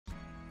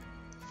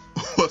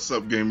What's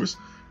up, gamers?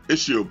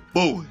 It's your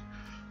boy,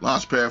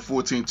 Launchpad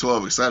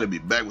 1412. Excited to be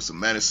back with some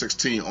Madden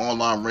 16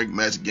 online ranked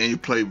match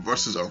gameplay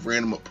versus a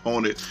random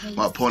opponent.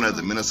 My opponent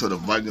has the Minnesota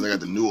Vikings. I got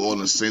the New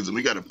Orleans Saints, and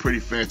we got a pretty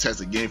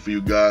fantastic game for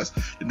you guys.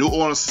 The New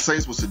Orleans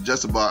Saints was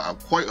suggested by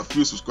quite a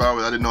few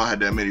subscribers. I didn't know I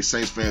had that many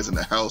Saints fans in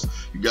the house.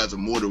 You guys are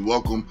more than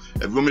welcome.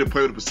 If you want me to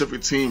play with a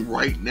Pacific team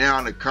right now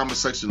in the comment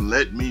section,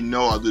 let me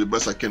know. I'll do the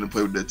best I can to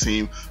play with that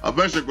team.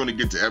 Eventually, I'm going to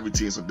get to every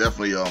team, so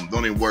definitely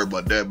don't even worry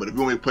about that. But if you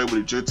want me to play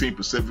with your team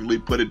specifically,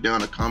 put it down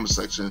in the comment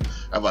section.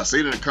 If I say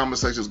it in the comment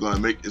section, it's going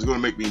to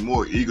make me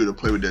more eager to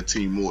play with that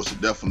team more. So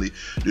definitely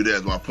do that.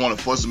 As my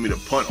opponent forces me to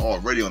punt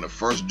already on the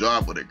first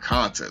drive of the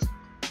contest.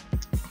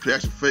 Play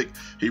action fake.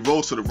 He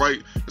rolls to the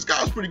right. This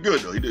guy was pretty good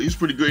though. He's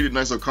pretty good. He did a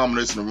nice little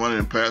combination of running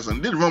and passing.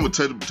 He didn't run with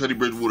Teddy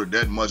Bridgewater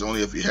that much,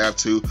 only if you have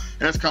to. And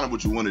that's kind of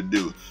what you want to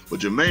do.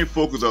 But your main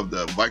focus of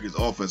the Vikings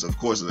offense, of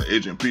course, is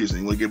Adrian Peterson.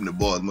 You want to give him the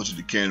ball as much as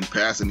you can,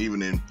 passing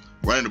even in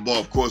running the ball,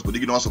 of course, but he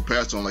can also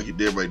pass on like he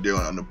did right there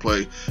on the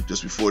play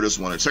just before this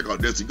one. And check out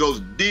this. He goes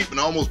deep and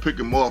I almost pick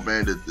him off,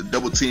 man. The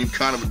double team,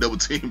 kind of a double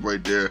team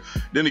right there.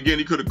 Then again,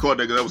 he could have caught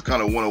that because that was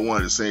kind of one-on-one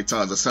at the same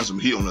time. I sent some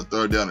heat on the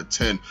third down and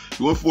 10.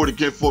 He went for it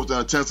again, fourth down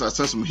and 10, so I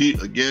sent some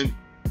heat again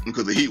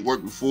because the heat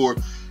worked before.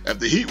 If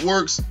the heat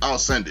works, I'll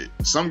send it.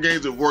 Some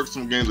games it works,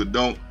 some games it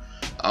don't.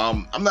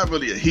 I'm not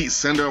really a heat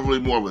sender. I'm really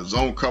more of a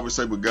zone coverage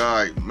type of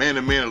guy, man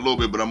to man a little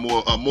bit, but I'm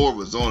more of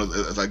a zone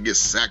as I get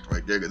sacked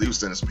right there because he was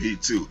sending some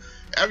heat too.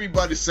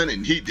 Everybody's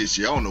sending heat this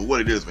year. I don't know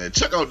what it is, man.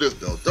 Check out this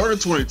though. 3rd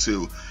and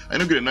 22. I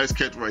didn't get a nice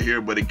catch right here,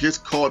 but it gets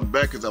called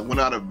back because I went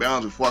out of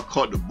bounds before I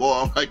caught the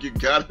ball. I'm like, you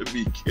gotta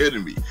be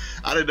kidding me.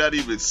 I did not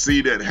even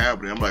see that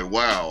happening. I'm like,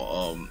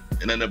 wow.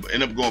 And I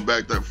end up going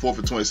back there 4th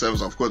and 27.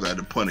 So of course I had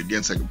to punt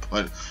again, second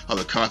punt of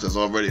the contest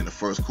already in the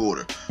first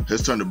quarter.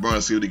 His turn to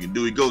burn, see what he can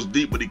do. He goes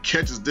deep, but he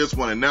catches this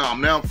one, and now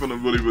I'm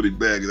feeling really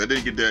bad because I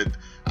didn't get that.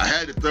 I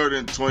had the 3rd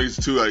and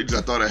 22. I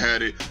thought I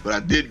had it, but I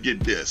did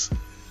get this.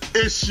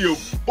 It's your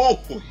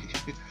boy.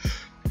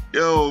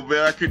 Yo,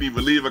 man, I couldn't even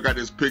believe I got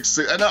this pick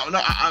six. I'm not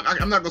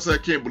going to say I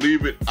can't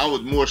believe it. I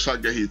was more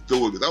shocked that he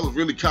threw it because I was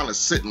really kind of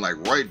sitting like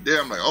right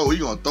there. I'm like, oh, he's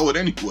going to throw it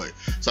anyway.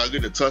 So I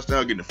get the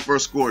touchdown, get the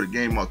first score of the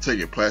game. I'll take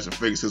it. Plash and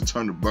fake. It's his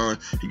turn to burn.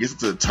 He gets it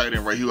to the tight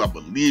end right here. I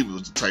believe it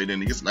was the tight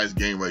end. He gets a nice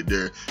game right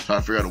there. Trying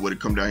to figure out a way to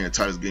come down here and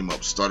tie this game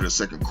up. Started the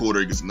second quarter.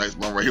 He gets a nice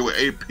run right here with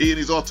AP, and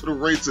he's off to the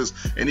races.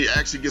 And he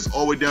actually gets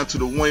all the way down to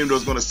the 1. Even though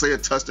it's going to say a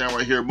touchdown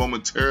right here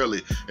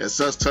momentarily. It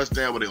says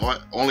touchdown, but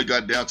it only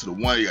got down to the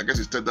 1. I guess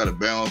he stepped out of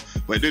bounds,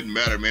 but it didn't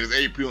matter, man. It's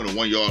AP on the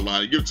 1 yard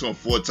line. You give it to him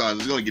 4 times,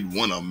 he's going to get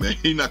one of them, man.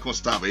 He's not going to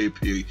stop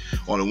AP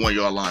on the 1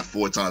 yard line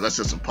 4 times. That's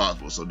just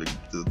impossible. So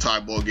the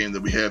tie ball game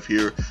that we have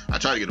here, I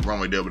try to get a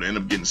run right there, but I end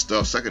up getting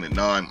stuffed. 2nd and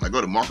 9. I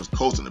go to Marcus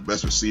Colston, the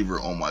best receiver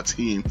on my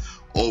team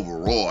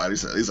overall. At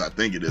least I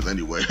think it is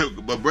anyway.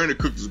 But Brandon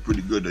Cooks is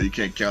pretty good though. You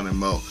can't count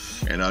him out.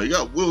 And you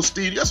got Will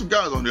Steed. You got some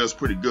guys on there that's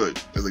pretty good.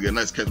 As I get a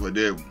nice catch right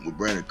there with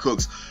Brandon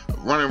Cooks.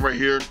 Running right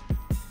here.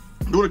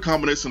 Doing a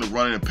combination of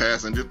running and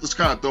passing, just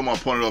kind of throw my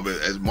opponent off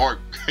as Mark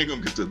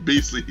Ingram gets a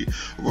beastly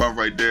run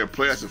right there.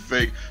 Play as a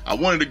fake. I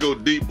wanted to go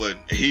deep, but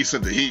he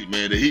sent the heat,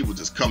 man. The heat was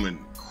just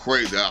coming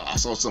crazy. I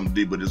saw something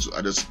deep, but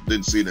I just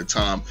didn't see it in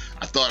time.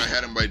 I thought I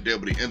had him right there,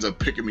 but he ends up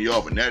picking me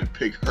off, and that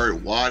pick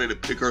hurt. Why did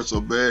it pick hurt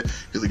so bad?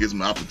 Because it gives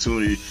him an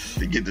opportunity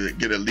to get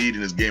a lead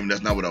in this game, and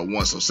that's not what I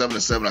want. So 7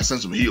 and 7. I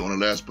sent some heat on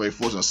the last play,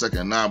 forcing a 2nd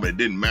and 9, but it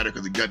didn't matter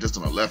because he got just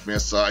on the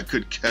left-hand side.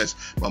 Could catch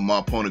by my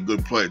opponent.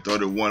 Good play.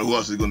 3rd and 1. Who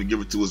else is going to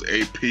give it to? Is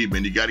AP,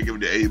 man. You got to give it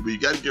to AP. You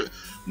got to give.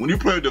 When you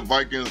play with the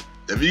Vikings,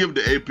 if you give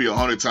it to AP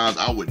 100 times,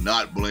 I would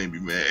not blame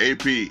you, man.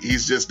 AP,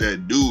 he's just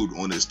that dude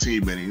on this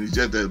team, man. He's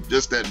just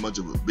that much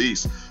of a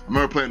beast. I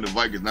remember playing the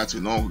Vikings not too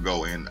long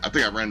ago, and I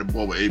think I ran the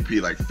ball with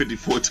AP like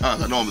 54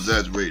 times. I know I'm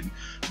exaggerating,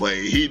 but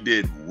he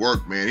did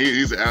work, man.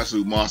 He's an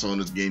absolute monster on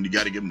this game. You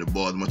got to give him the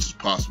ball as much as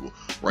possible.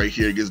 Right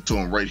here, he gets it to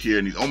him right here,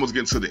 and he's almost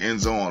getting to the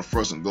end zone on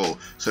 1st and goal.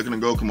 2nd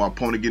and goal, can my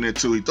opponent get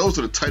into? He throws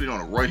to the tight end on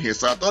the right-hand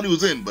side. I thought he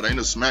was in, but I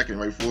ended up smacking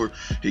right before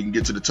he can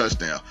get to the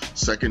touchdown.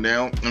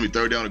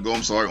 3rd down to go,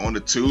 I'm sorry, on the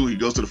 2. He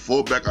goes to the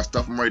fullback. I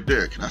stop him right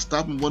there. Can I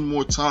stop him one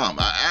more time?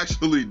 I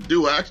actually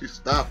do. I actually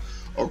stop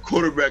a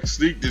quarterback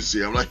sneak this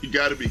year. I'm like, you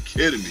got to be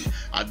kidding me.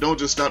 I don't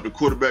just stop the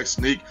quarterback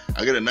sneak.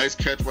 I get a nice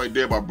catch right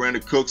there by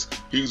Brandon Cooks.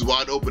 He's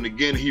wide open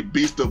again. He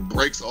beats the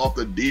brakes off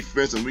the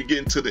defense, and we get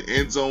into the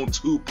end zone.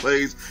 2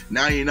 plays,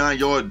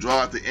 99-yard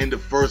drive at the end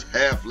of first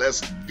half.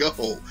 Let's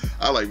go.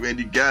 I like, man,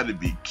 you got to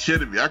be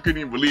kidding me. I couldn't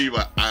even believe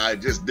I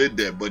just did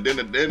that. But then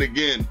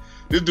again,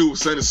 this dude was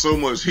sending so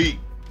much heat.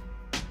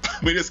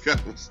 I mean, this guy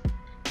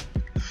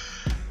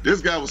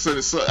was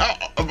sending so.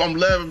 I'm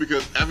laughing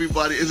because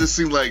it just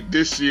seems like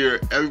this year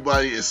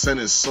everybody is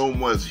sending so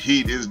much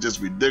heat. It's just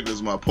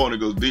ridiculous. My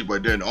opponent goes deep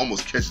right there and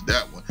almost catches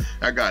that one.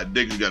 That guy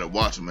Dick, you got to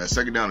watch him, man.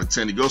 2nd down and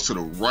 10. He goes to the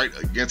right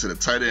again to the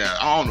tight end.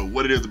 I don't know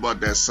what it is about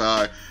that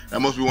side. That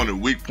must be one of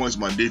the weak points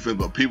of my defense,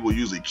 but people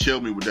usually kill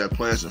me with that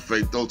plash and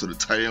fake throw to the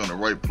tight end on the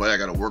right play. I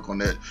got to work on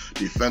that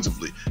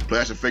defensively.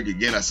 Plash and fake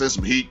again. I sent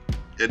some heat.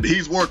 And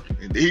he's working.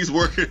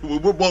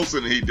 We're both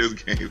sending heat this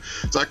game.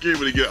 So I can't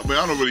really I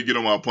don't really get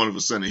on my opponent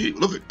for sending heat.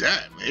 Look at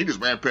that, man. He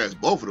just ran past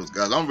both of those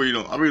guys. I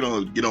really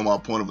don't get on my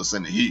opponent for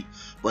sending heat.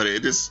 But I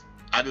just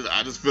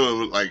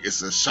feel like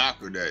it's a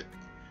shocker that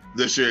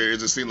this year it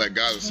just seems like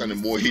guys are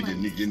sending more heat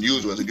than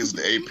usual. As it gets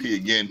to the AP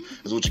again,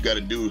 that's what you got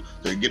to do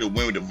to get a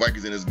win with the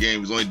Vikings in this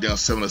game. He's only down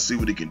 7. Let's see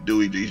what he can do.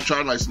 He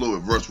tried a nice little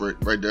reverse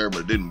right there, but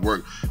it didn't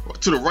work.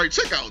 To the right,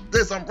 check out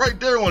this. I'm right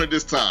there on it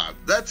this time.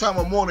 That time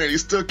I'm on it, he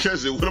still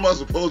catches it. What am I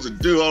supposed to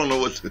do? I don't know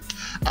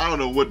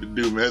what to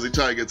do, man. As he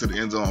try to get to the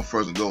end zone on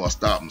 1st and goal, I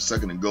stop him.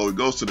 2nd and goal, he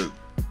goes to the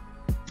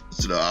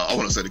I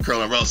want to say the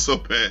curling route so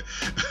bad,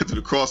 to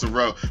the crossing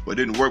route, but it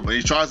didn't work. But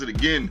he tries it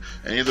again,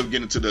 and he ends up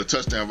getting to the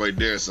touchdown right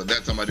there. So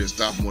that time I didn't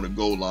stop him on the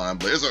goal line.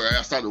 But it's all right.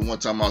 I stopped it one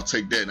time. I'll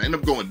take that. And I end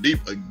up going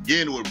deep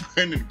again with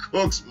Brandon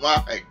Cooks.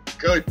 My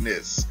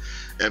goodness.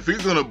 If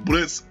he's going to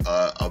blitz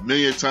a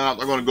million times,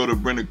 I'm going to go to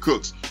Brandon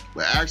Cooks.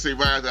 But actually,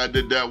 right after I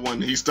did that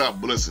one, he stopped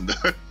blitzing.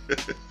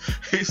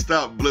 He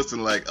stopped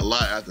blitzing like a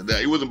lot after that.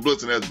 He wasn't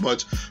blitzing as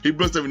much. He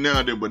blitzed every now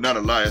and then, but not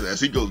a lot as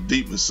he goes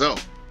deep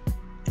himself.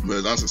 But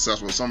it's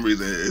unsuccessful for some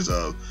reason. His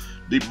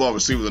deep ball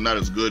receivers are not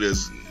as good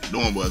as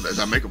normal. As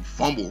I make him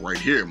fumble right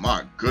here,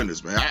 my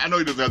goodness, man. I know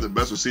he doesn't have the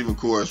best receiving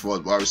core as far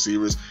as wide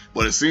receivers,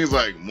 but it seems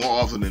like more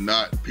often than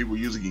not, people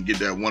usually can get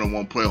that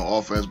one-on-one play on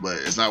offense, but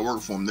it's not working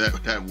for him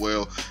that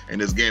well in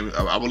this game.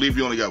 I believe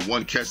he only got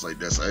 1 catch like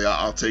that, so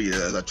I'll tell you,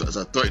 as I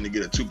threaten to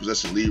get a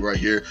 2-possession lead right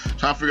here,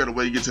 trying to figure out a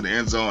way to get to the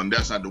end zone, and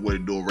that's not the way to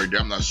do it right there.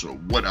 I'm not sure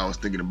what I was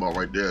thinking about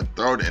right there.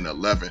 3rd and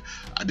 11.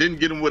 I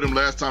didn't get him with him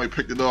last time. He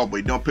picked it off, but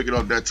he don't pick it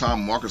off that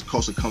time. Marcus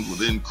Costa comes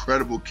with an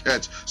incredible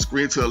catch.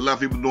 Screen to the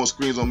left. He been doing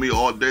screens on me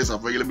all day, so I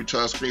figured let me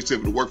try a screen, see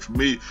if it worked for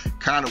me.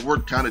 Kind of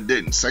worked, kind of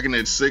didn't. 2nd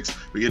and 6.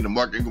 We get to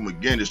Mark Ingram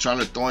again, just trying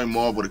to throw him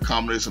off with a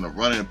combination of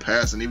running and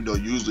passing, even though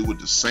usually with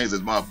the Saints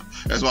as my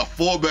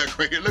fullback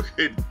right here. Look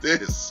at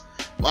this.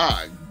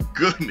 My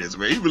goodness,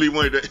 man. He really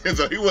wanted that end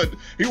zone. He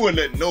wasn't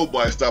letting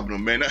nobody stop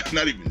him, man.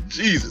 Not even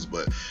Jesus.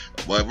 But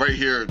right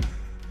here,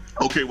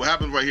 okay, what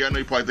happened right here, I know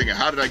you're probably thinking,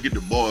 how did I get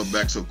the ball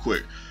back so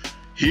quick?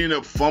 He ended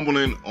up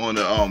fumbling on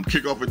the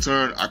kickoff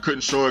return. I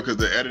couldn't show it because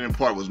the editing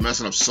part was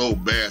messing up so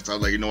bad. So I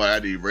was like, you know what, I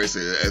had to erase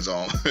it as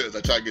I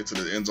tried to get to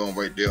the end zone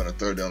right there on the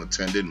 3rd down and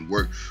 10. Didn't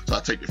work. So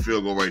I take the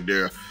field goal right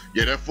there.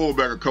 Yeah, that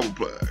fullback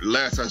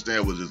last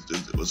touchdown was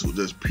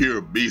just pure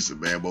beast,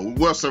 man. But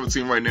we're up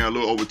 17 right now, a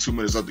little over 2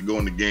 minutes left to go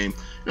in the game.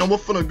 You know, we're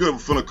feeling good. We're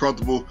feeling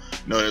comfortable.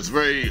 You know, it's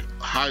very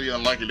highly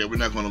unlikely that we're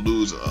not going to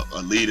lose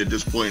a lead at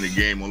this point in the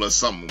game unless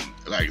something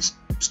like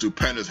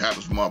stupendous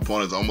happens for my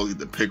opponents. I almost get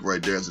the pick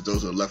right there as it goes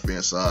to the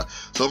left-hand side.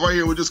 So right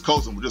here, we're just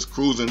coasting. We're just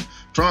cruising.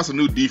 Trying some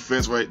new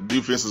defenses right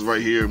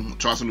here.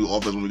 Trying some new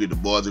offense when we get the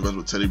ball. He runs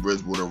with Teddy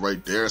Bridgewater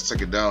right there.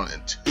 2nd down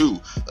and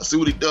 2. Let's see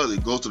what he does. He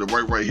goes to the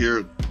right here.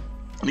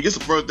 And he gets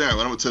the 1st down.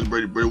 Right over Teddy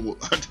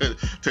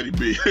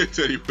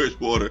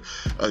Bridgewater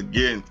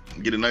again.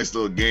 Get a nice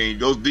little gain. He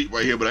goes deep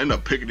right here, but I end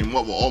up picking him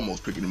up, or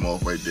almost picking him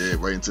off right there,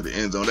 right into the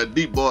end zone. That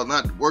deep ball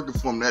not working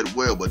for him that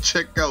well, but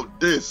check out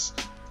this.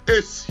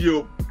 It's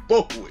your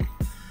boy.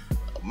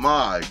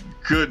 My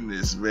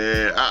goodness,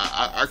 man.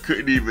 I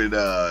couldn't even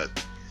I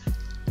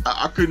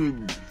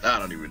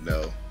don't even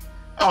know.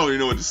 I don't even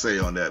know what to say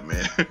on that,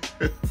 man.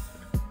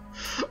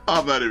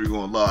 I'm not even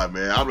gonna lie,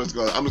 man. I'm just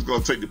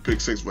gonna take the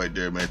pick 6 right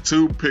there, man.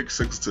 2 pick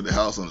 6s to the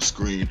house on the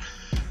screen.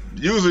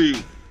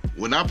 Usually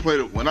when I play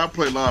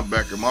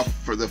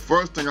linebacker, the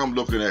first thing I'm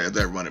looking at is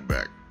that running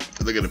back.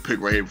 They're gonna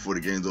pick right here before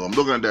the game's over. I'm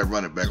looking at that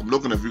running back. I'm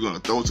looking if you're gonna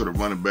throw to the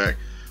running back,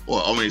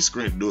 or do a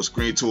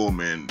screen to him,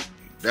 and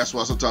that's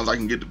why sometimes I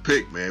can get the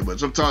pick, man. But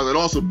sometimes it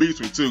also beats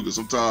me too, because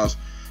sometimes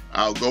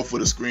I'll go for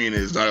the screen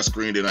and it's not a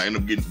screen, then I end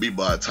up getting beat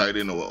by a tight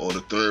end or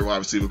the 3rd wide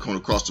receiver coming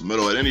across the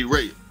middle. At any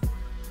rate,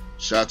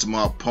 shout out to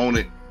my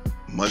opponent.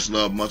 Much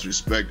love, much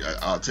respect.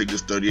 I'll take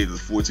this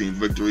 38-14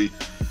 victory.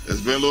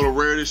 It's been a little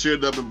rare this year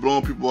that I've been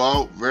blowing people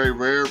out. Very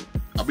rare.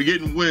 I'll be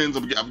getting wins.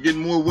 I'm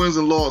getting more wins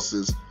than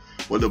losses,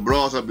 but the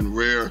brawls have been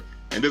rare.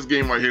 And this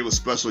game right here was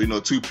special. You know,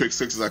 2 pick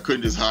 6s. I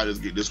couldn't just hide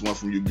get this one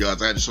from you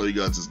guys. I had to show you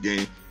guys this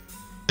game.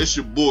 It's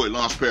your boy,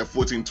 Launchpad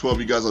 1412.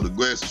 You guys are the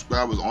greatest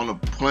subscribers on the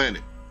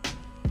planet.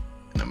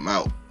 And I'm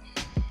out.